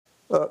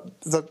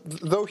that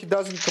though he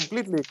doesn't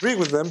completely agree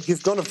with them,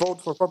 he's going to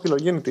vote for popular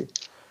unity.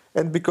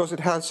 And because it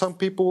has some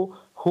people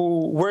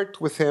who worked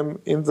with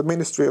him in the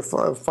Ministry of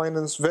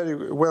Finance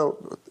very well,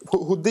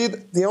 who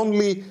did the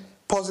only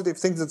positive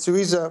things that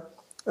Syriza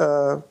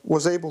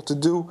was able to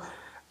do,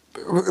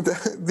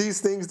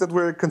 these things that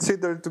were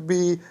considered to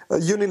be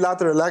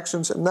unilateral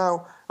actions, and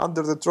now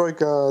under the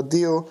Troika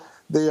deal,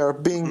 they are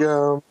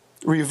being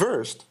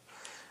reversed.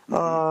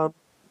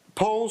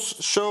 Polls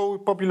show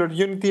popular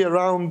unity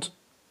around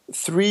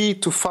 3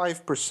 to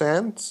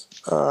 5%,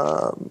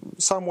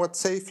 somewhat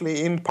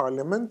safely in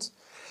parliament,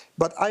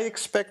 but I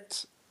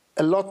expect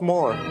a lot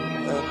more.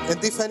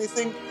 And if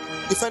anything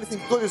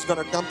good is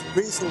going to come to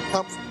Greece, it will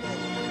come from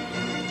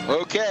them.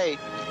 Okay,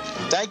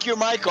 thank you,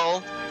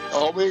 Michael.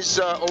 Always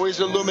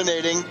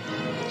illuminating.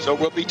 So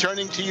we'll be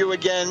turning to you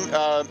again,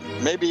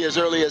 maybe as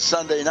early as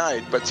Sunday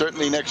night, but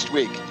certainly next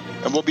week.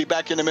 And we'll be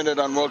back in a minute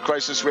on World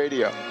Crisis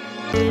Radio.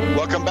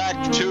 Welcome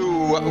back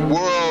to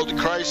World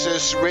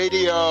Crisis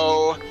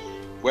Radio.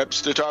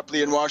 Webster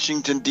Tarpley in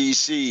Washington,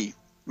 D.C.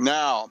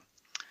 Now,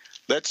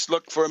 let's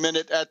look for a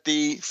minute at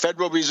the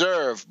Federal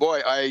Reserve.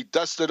 Boy, I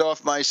dusted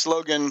off my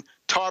slogan,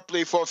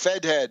 Tarpley for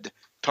Fedhead.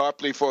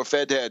 Tarpley for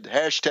Fedhead.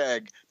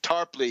 Hashtag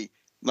Tarpley,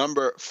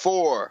 number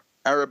 4,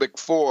 Arabic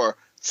 4,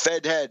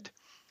 Fedhead.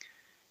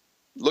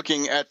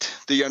 Looking at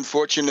the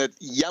unfortunate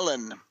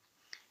Yellen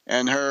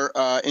and her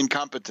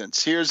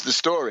incompetence. Here's the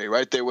story,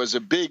 right? There was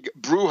a big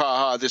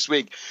brouhaha this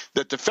week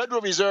that the Federal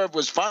Reserve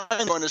was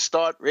finally going to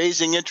start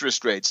raising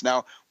interest rates.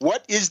 Now,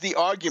 what is the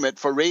argument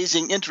for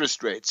raising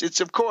interest rates? It's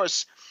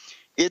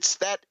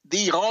that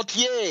the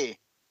rentiers,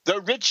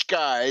 the rich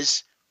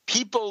guys,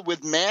 people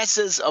with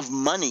masses of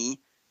money,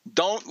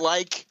 don't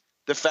like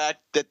the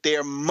fact that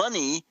their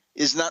money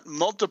is not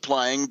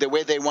multiplying the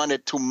way they want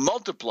it to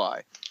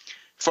multiply.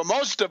 For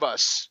most of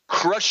us,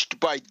 crushed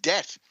by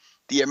debt,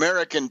 the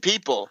American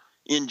people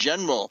in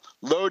general,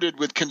 loaded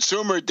with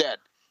consumer debt,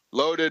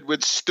 loaded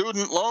with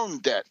student loan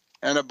debt,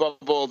 and above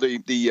all the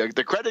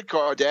credit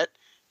card debt,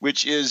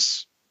 which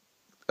is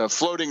a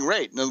floating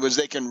rate. In other words,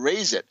 they can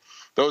raise it.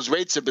 Those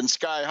rates have been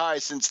sky high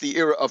since the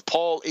era of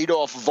Paul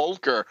Adolph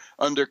Volcker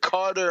under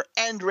Carter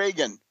and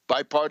Reagan,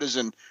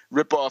 bipartisan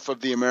ripoff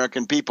of the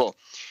American people.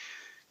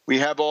 We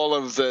have all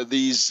of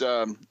these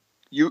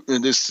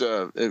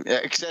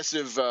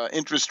excessive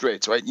interest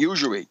rates, right?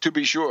 Usury, to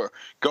be sure,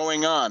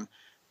 going on.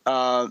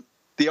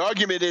 The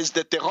argument is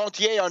that the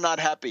rentiers are not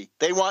happy.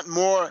 They want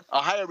a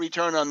higher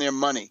return on their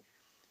money.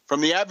 From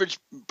the average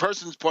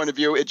person's point of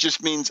view, it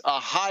just means a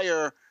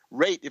higher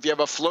rate. If you have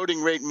a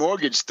floating rate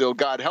mortgage still,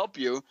 God help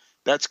you,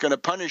 that's going to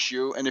punish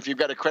you. And if you've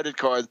got a credit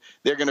card,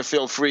 they're going to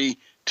feel free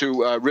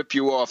to rip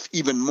you off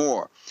even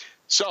more.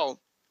 So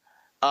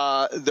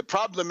the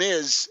problem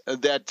is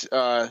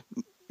that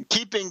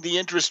keeping the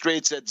interest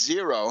rates at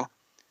zero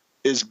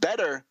is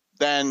better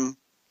than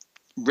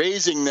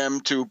raising them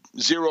to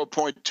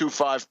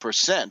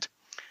 0.25%.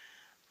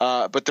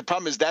 But the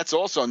problem is that's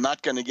also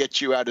not going to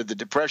get you out of the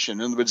depression.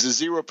 In other words,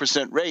 the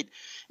 0% rate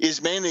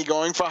is mainly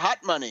going for hot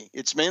money.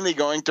 It's mainly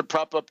going to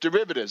prop up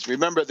derivatives.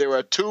 Remember, there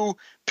are two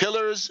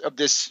pillars of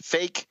this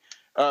fake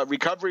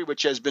recovery,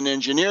 which has been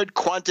engineered.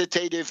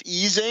 Quantitative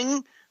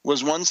easing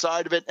was one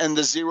side of it, and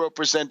the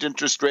 0%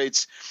 interest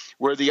rates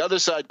were the other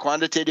side.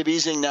 Quantitative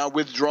easing now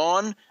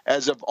withdrawn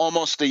as of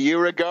almost a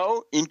year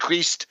ago,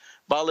 increased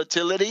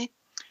volatility.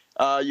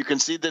 You can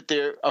see that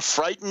they're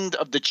frightened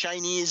of the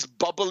Chinese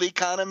bubble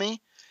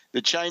economy.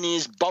 The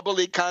Chinese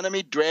bubble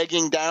economy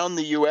dragging down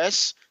the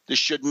U.S. This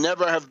should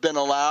never have been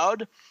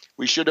allowed.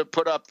 We should have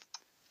put up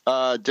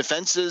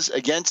defenses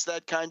against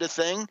that kind of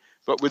thing.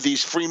 But with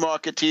these free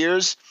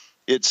marketeers,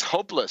 it's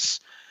hopeless.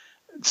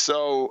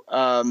 So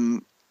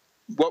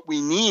what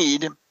we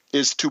need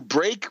is to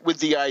break with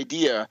the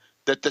idea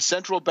that the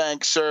central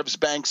bank serves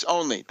banks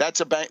only.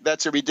 That's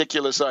a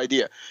ridiculous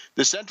idea.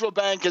 The central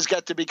bank has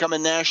got to become a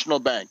national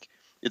bank.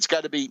 It's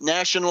got to be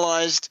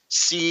nationalized,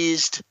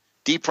 seized,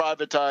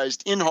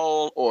 deprivatized in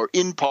whole or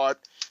in part,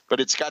 but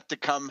it's got to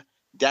come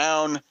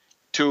down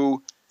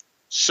to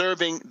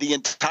serving the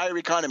entire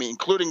economy,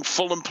 including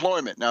full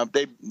employment. Now,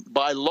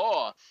 by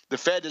law, the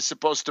Fed is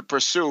supposed to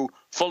pursue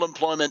full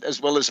employment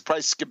as well as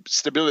price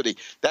stability.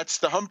 That's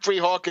the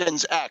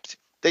Humphrey-Hawkins Act.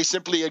 They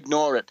simply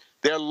ignore it.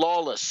 They're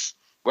lawless.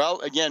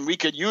 Well, again, we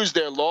could use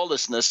their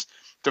lawlessness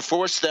to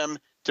force them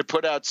to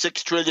put out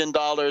 $6 trillion,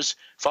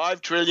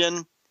 $5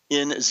 trillion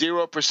in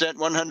 0%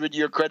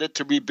 100-year credit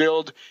to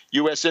rebuild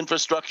U.S.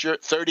 infrastructure,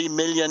 30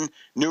 million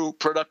new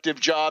productive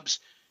jobs.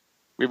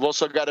 We've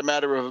also got a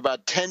matter of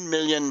about 10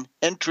 million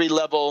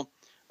entry-level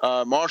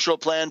Marshall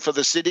Plan for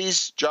the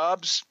cities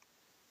jobs,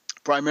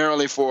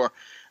 primarily for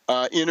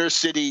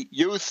inner-city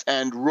youth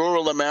and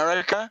rural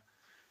America.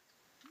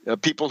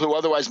 People who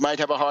otherwise might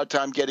have a hard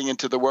time getting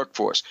into the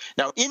workforce.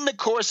 Now, in the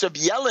course of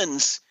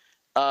Yellen's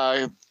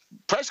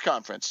press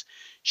conference,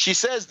 she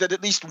says that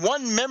at least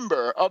one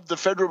member of the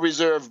Federal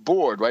Reserve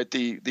Board, right,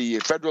 the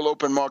Federal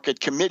Open Market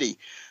Committee,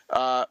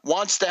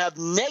 wants to have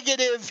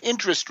negative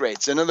interest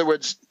rates. In other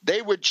words,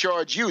 they would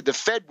charge you, the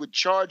Fed would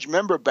charge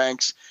member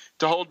banks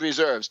to hold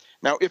reserves.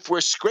 Now, if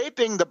we're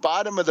scraping the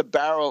bottom of the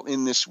barrel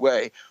in this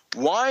way,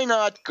 why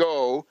not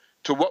go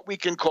to what we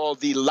can call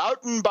the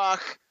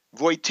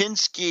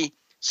Lautenbach-Voitinsky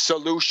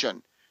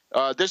solution?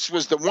 This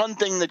was the one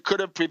thing that could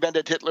have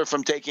prevented Hitler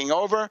from taking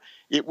over.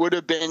 It would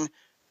have been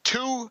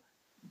 2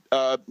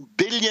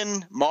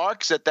 billion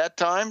marks at that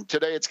time.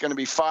 Today it's going to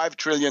be $5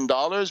 trillion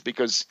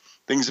because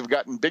things have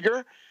gotten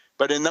bigger.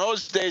 But in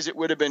those days, it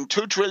would have been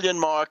 2 trillion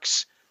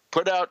marks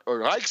put out, or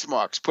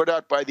Reichsmarks put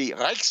out by the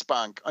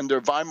Reichsbank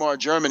under Weimar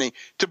Germany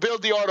to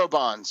build the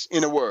Autobahns,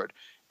 in a word,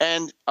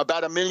 and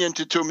about 1 million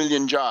to 2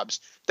 million jobs.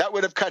 That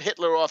would have cut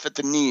Hitler off at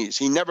the knees.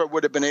 He never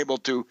would have been able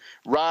to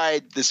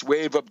ride this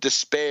wave of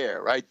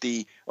despair, right?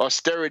 The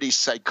austerity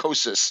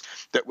psychosis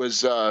that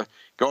was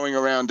going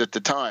around at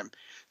the time.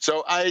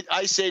 So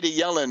I say to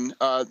Yellen,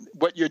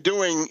 what you're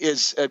doing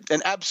is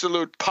an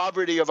absolute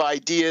poverty of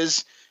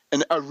ideas,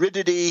 an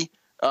aridity,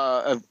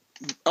 an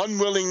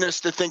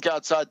unwillingness to think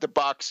outside the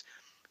box.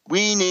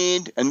 We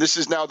need, and this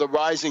is now the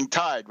rising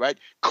tide, right?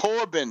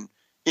 Corbyn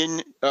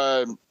in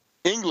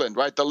England,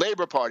 right? The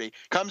Labour Party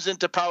comes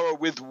into power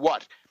with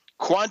what?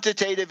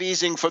 Quantitative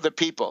easing for the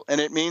people.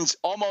 And it means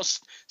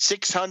almost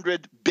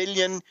 600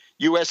 billion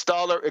US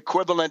dollar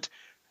equivalent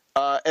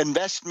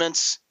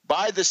investments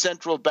by the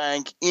central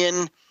bank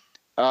in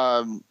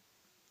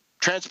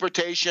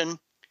transportation,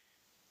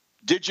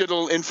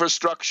 digital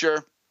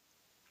infrastructure,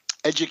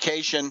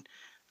 education,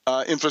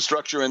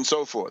 infrastructure, and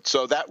so forth.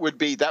 So that would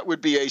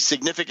be a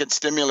significant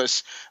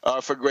stimulus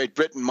for Great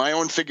Britain. My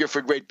own figure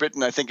for Great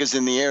Britain, I think, is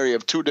in the area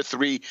of 2 to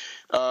 3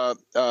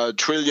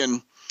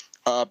 trillion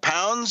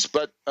pounds.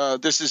 But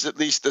this is at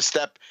least a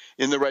step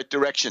in the right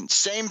direction.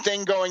 Same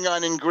thing going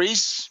on in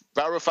Greece.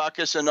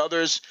 Varoufakis and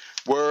others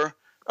were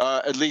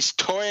at least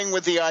toying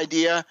with the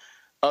idea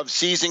of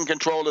seizing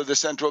control of the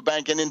central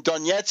bank. And in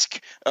Donetsk,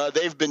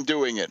 they've been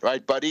doing it,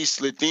 right? Boris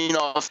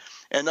Litvinov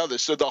and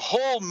others. So the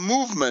whole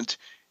movement,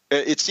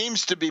 it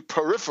seems to be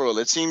peripheral.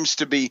 It seems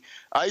to be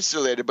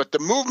isolated. But the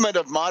movement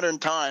of modern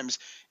times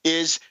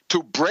is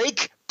to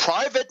break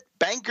private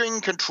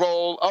banking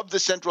control of the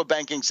central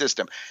banking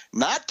system,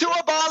 not to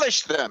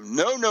abolish them.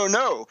 No, no,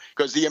 no,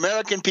 because the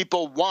American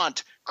people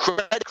want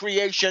credit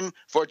creation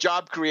for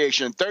job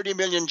creation, 30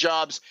 million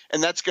jobs,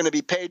 and that's going to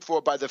be paid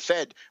for by the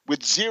Fed with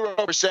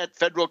 0%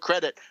 federal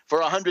credit for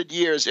 100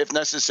 years if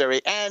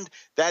necessary, and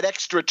that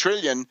extra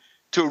trillion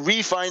to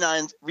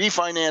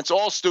refinance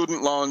all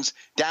student loans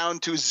down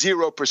to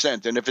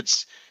 0%. And if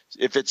it's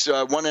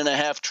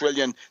 1.5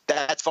 trillion,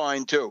 that's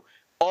fine too.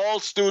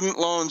 All student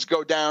loans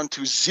go down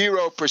to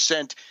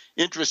 0%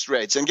 interest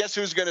rates. And guess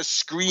who's going to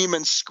scream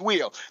and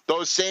squeal?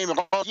 Those same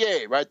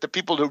rentiers, right? The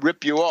people who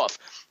rip you off.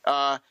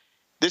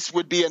 This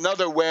would be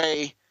another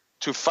way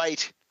to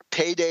fight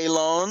payday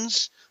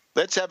loans.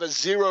 Let's have a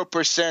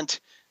 0%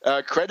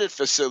 credit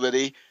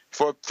facility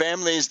for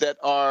families that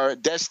are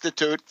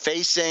destitute,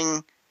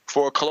 facing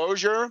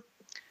foreclosure.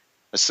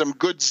 Some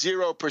good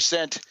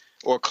 0%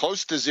 or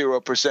close to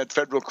 0%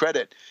 federal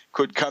credit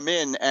could come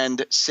in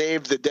and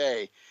save the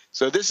day.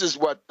 So this is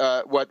what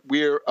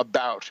we're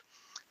about,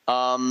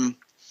 and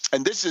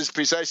this is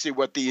precisely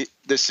what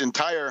this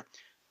entire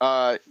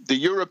the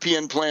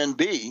European Plan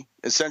B.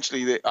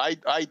 Essentially,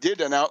 I did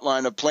an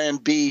outline of Plan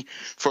B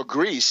for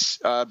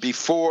Greece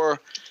before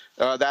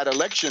that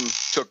election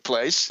took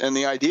place, and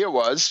the idea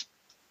was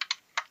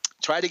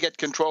try to get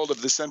control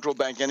of the central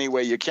bank any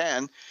way you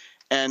can,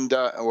 and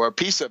or a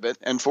piece of it,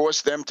 and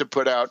force them to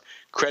put out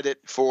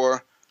credit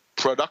for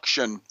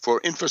production,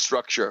 for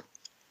infrastructure,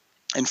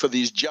 and for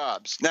these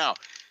jobs. Now,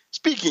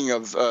 speaking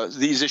of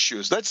these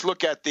issues, let's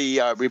look at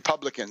the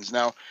Republicans.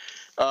 Now,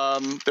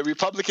 the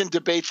Republican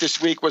debate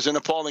this week was an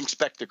appalling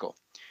spectacle.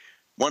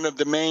 One of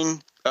the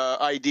main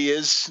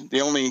ideas,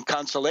 the only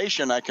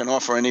consolation I can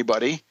offer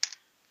anybody,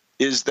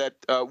 is that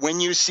when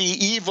you see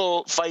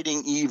evil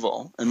fighting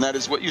evil, and that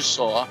is what you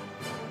saw,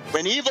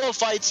 when evil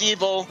fights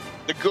evil,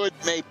 the good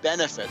may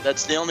benefit.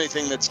 That's the only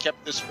thing that's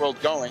kept this world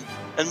going.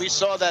 And we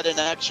saw that in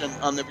action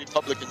on the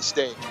Republican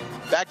stage.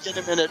 Back in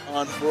a minute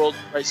on World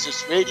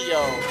Crisis Radio.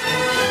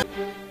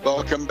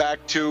 Welcome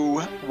back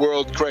to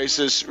World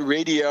Crisis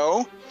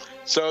Radio.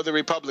 So the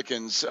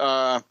Republicans,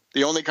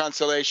 the only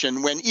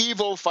consolation, when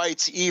evil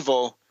fights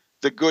evil,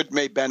 the good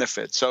may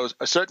benefit. So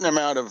a certain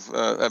amount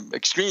of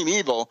extreme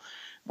evil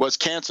was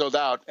canceled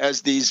out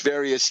as these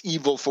various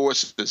evil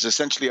forces,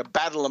 essentially a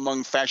battle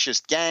among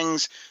fascist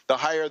gangs. The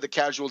higher the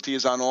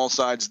casualties on all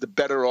sides, the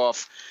better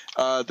off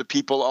the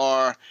people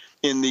are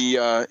in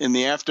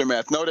the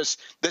aftermath. Notice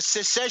the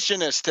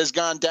secessionist has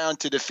gone down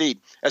to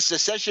defeat. A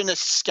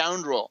secessionist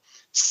scoundrel,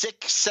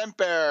 sic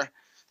semper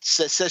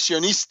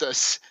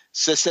secessionistas,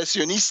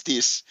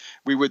 secessionistas,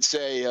 we would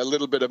say a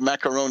little bit of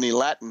macaroni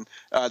Latin.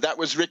 That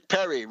was Rick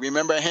Perry.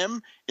 Remember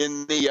him?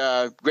 In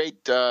the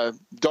great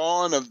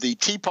dawn of the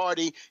Tea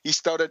Party, he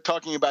started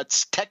talking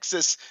about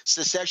Texas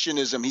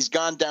secessionism. He's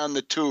gone down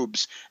the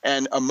tubes,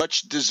 and a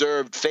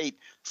much-deserved fate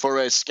for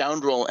a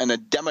scoundrel and a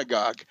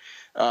demagogue.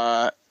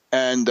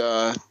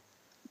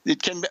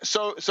 It can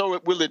so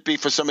will it be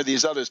for some of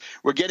these others.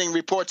 We're getting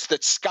reports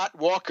that Scott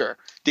Walker,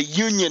 the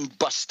union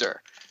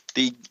buster,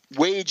 the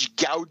wage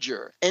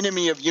gouger,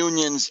 enemy of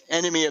unions,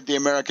 enemy of the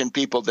American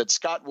people, that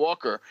Scott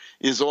Walker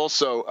is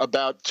also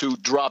about to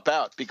drop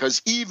out,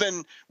 because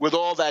even with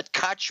all that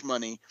Koch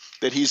money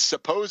that he's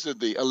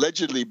supposedly,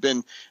 allegedly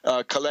been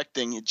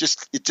collecting, it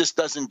just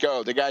doesn't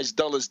go. The guy's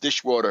dull as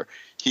dishwater.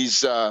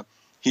 This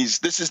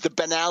is the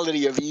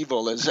banality of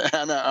evil, as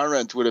Hannah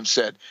Arendt would have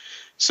said.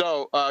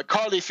 So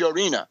Carly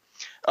Fiorina.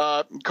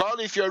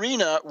 Carly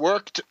Fiorina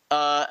worked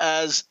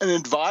as an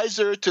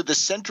advisor to the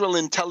Central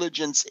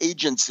Intelligence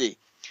Agency.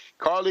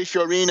 Carly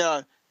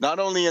Fiorina, not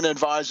only an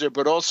advisor,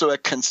 but also a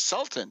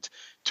consultant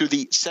to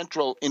the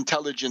Central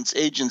Intelligence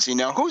Agency.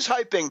 Now, who's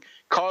hyping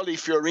Carly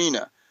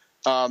Fiorina?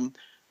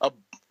 A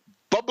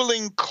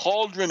bubbling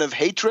cauldron of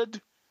hatred,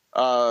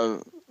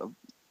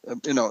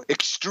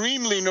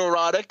 extremely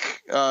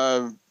neurotic,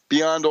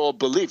 beyond all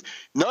belief.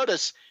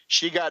 Notice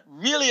she got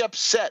really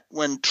upset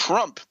when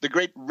Trump, the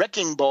great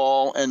wrecking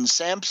ball and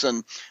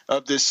Samson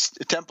of this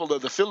Temple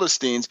of the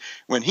Philistines,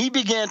 when he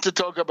began to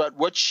talk about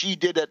what she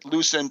did at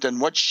Lucent and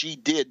what she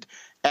did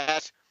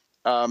at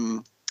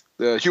the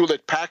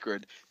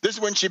Hewlett-Packard. This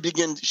is when she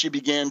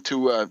began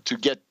to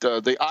get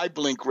the eye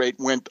blink rate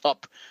went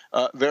up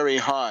very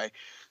high.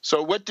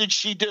 So what did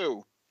she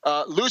do?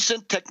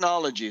 Lucent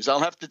Technologies. I'll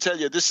have to tell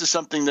you, this is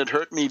something that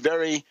hurt me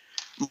very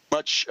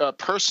much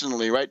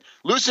personally, right?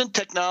 Lucent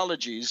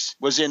Technologies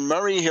was in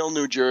Murray Hill,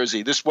 New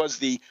Jersey. This was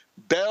the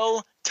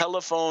Bell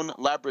Telephone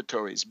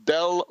Laboratories,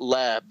 Bell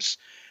Labs.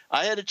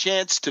 I had a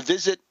chance to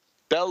visit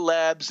Bell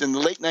Labs in the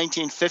late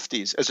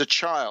 1950s as a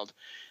child.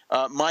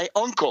 My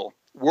uncle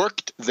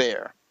worked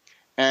there,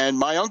 and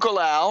my Uncle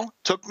Al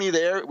took me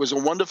there. It was a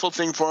wonderful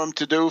thing for him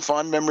to do,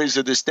 fond memories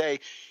of this day.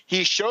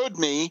 He showed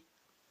me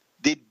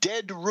the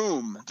Dead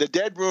Room. The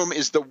Dead Room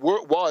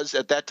was,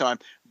 at that time,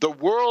 the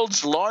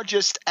world's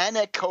largest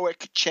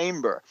anechoic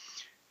chamber,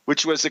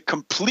 which was a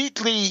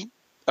completely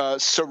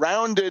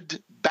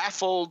surrounded,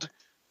 baffled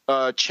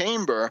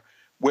chamber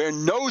where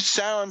no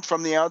sound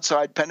from the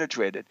outside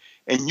penetrated.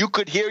 And you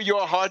could hear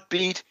your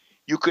heartbeat.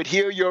 You could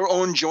hear your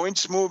own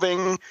joints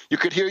moving. You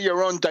could hear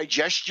your own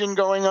digestion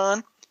going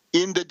on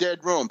in the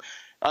Dead Room.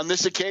 On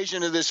this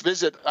occasion of this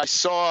visit, I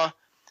saw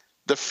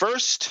the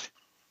first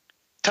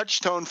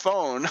touch-tone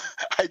phone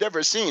I'd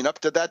ever seen. Up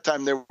to that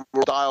time, there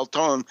were dial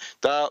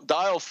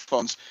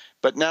phones,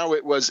 but now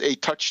it was a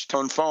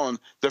touch-tone phone,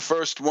 the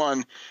first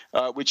one,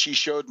 which he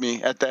showed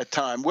me at that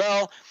time.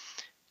 Well,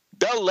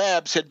 Bell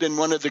Labs had been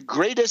one of the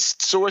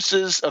greatest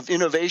sources of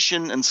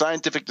innovation and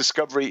scientific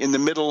discovery in the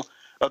middle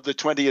of the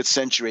 20th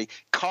century.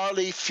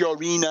 Carly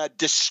Fiorina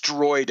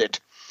destroyed it.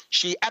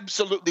 She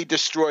absolutely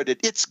destroyed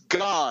it. It's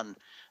gone.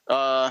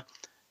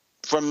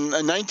 From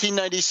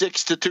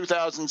 1996 to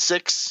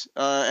 2006,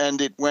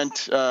 and it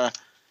went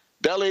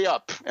belly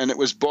up, and it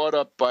was bought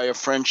up by a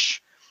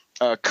French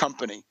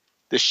company.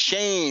 The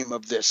shame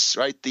of this,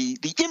 right? The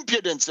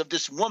impudence of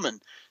this woman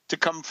to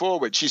come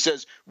forward. She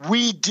says,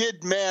 we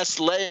did mass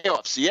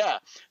layoffs. Yeah,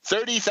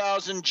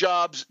 30,000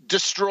 jobs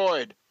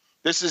destroyed.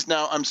 This is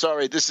now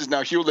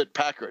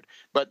Hewlett-Packard.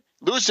 But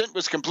Lucent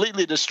was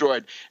completely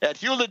destroyed. At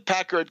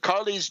Hewlett-Packard,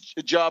 Carly's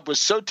job was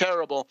so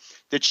terrible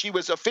that she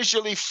was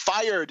officially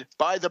fired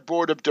by the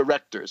board of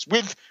directors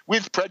with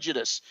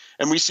prejudice.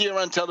 And we see her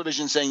on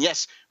television saying,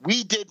 yes,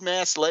 we did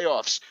mass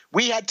layoffs.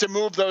 We had to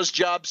move those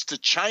jobs to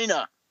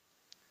China.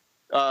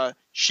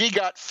 She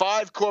got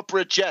 5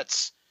 corporate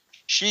jets.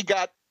 She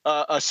got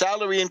a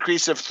salary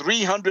increase of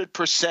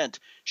 300%.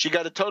 She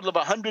got a total of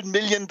 $100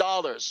 million.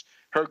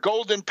 Her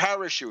golden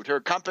parachute, her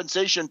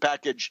compensation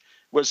package,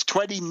 was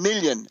 $20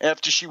 million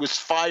after she was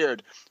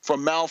fired for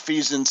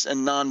malfeasance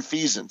and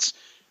nonfeasance.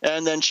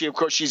 And then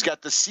she's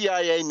got the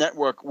CIA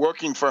network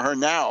working for her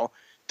now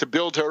to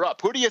build her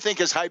up. Who do you think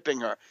is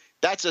hyping her?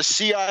 That's a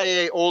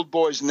CIA old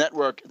boys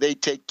network. They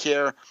take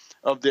care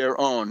of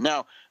their own.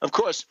 Now, of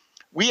course,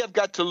 we have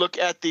got to look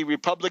at the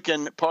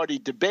Republican Party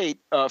debate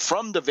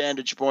from the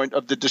vantage point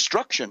of the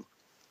destruction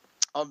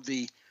of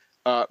the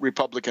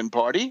Republican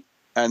Party.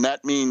 And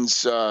that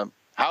means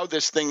how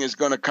this thing is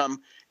going to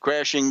come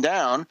crashing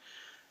down.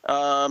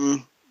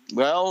 One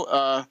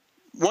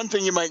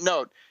thing you might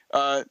note,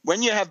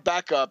 when you have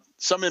backup,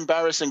 some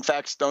embarrassing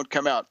facts don't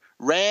come out.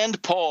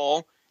 Rand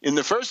Paul, in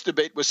the first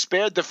debate, was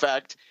spared the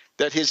fact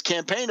that his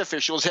campaign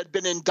officials had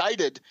been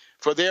indicted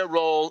for their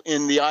role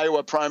in the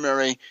Iowa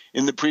primary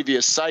in the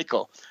previous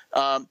cycle.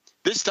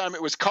 This time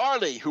it was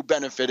Carly who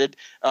benefited.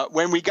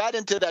 When we got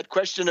into that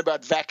question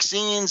about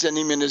vaccines and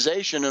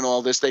immunization and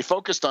all this, they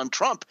focused on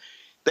Trump.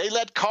 They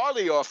let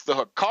Carly off the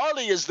hook.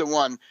 Carly is the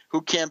one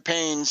who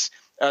campaigns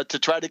to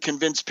try to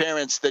convince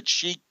parents that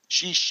she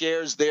She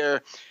shares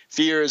their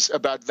fears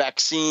about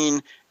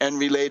vaccine and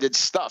related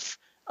stuff.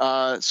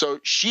 So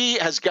she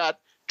has got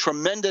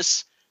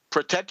tremendous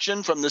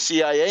protection from the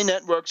CIA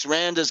networks.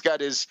 Rand has got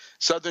his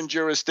Southern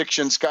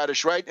jurisdiction,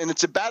 Scottish Rite, and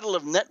it's a battle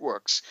of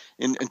networks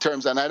in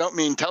terms, and I don't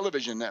mean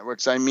television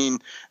networks, I mean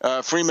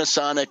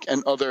Freemasonic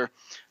and other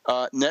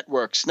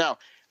networks. Now,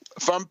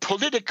 from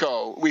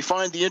Politico, we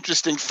find the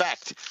interesting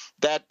fact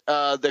that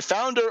the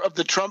founder of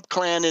the Trump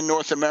clan in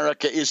North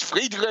America is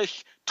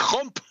Friedrich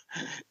Trump.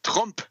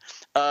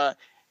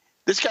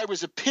 This guy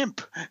was a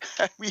pimp.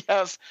 We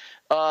have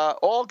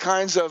all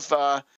kinds of